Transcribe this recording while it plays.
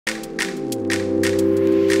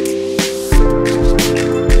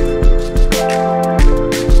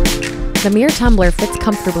The MiiR Tumbler fits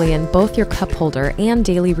comfortably in both your cup holder and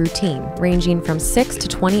daily routine, ranging from 6 to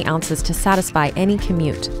 20 ounces to satisfy any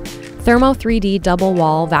commute. Thermo 3D double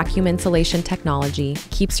wall vacuum insulation technology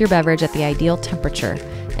keeps your beverage at the ideal temperature.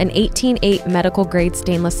 An 18-8 medical grade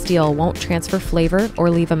stainless steel won't transfer flavor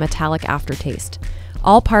or leave a metallic aftertaste.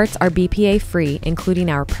 All parts are BPA free,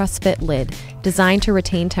 including our press fit lid, designed to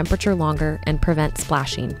retain temperature longer and prevent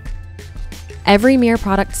splashing. Every MiiR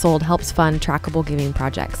product sold helps fund trackable giving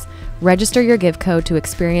projects. Register your give code to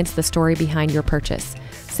experience the story behind your purchase.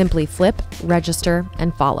 Simply flip, register,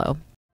 and follow.